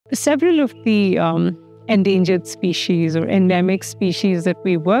several of the endangered species or endemic species that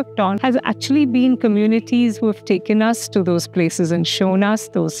we worked on has actually been communities who have taken us to those places and shown us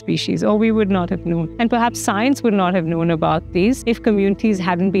those species, or we would not have known. And perhaps science would not have known about these if communities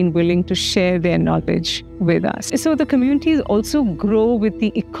hadn't been willing to share their knowledge with us. So the communities also grow with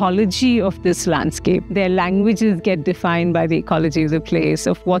the ecology of this landscape. Their languages get defined by the ecology of the place,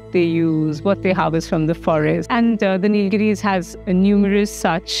 of what they use, what they harvest from the forest. And the Nilgiris has numerous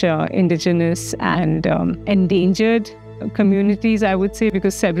such indigenous and endangered communities, I would say,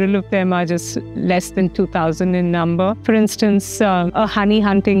 because several of them are just less than 2,000 in number. For instance, a honey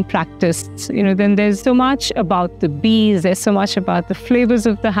hunting practice, then there's so much about the bees, there's so much about the flavors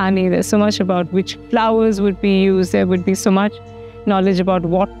of the honey, there's so much about which flowers would be used, there would be so much knowledge about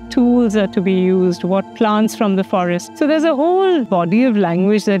what tools are to be used, what plants from the forest. So there's a whole body of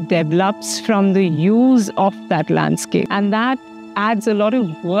language that develops from the use of that landscape. And that adds a lot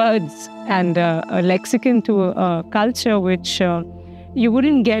of words and a lexicon to a culture which you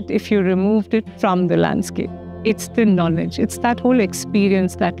wouldn't get if you removed it from the landscape. It's the knowledge. It's that whole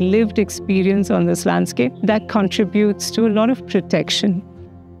experience, that lived experience on this landscape that contributes to a lot of protection.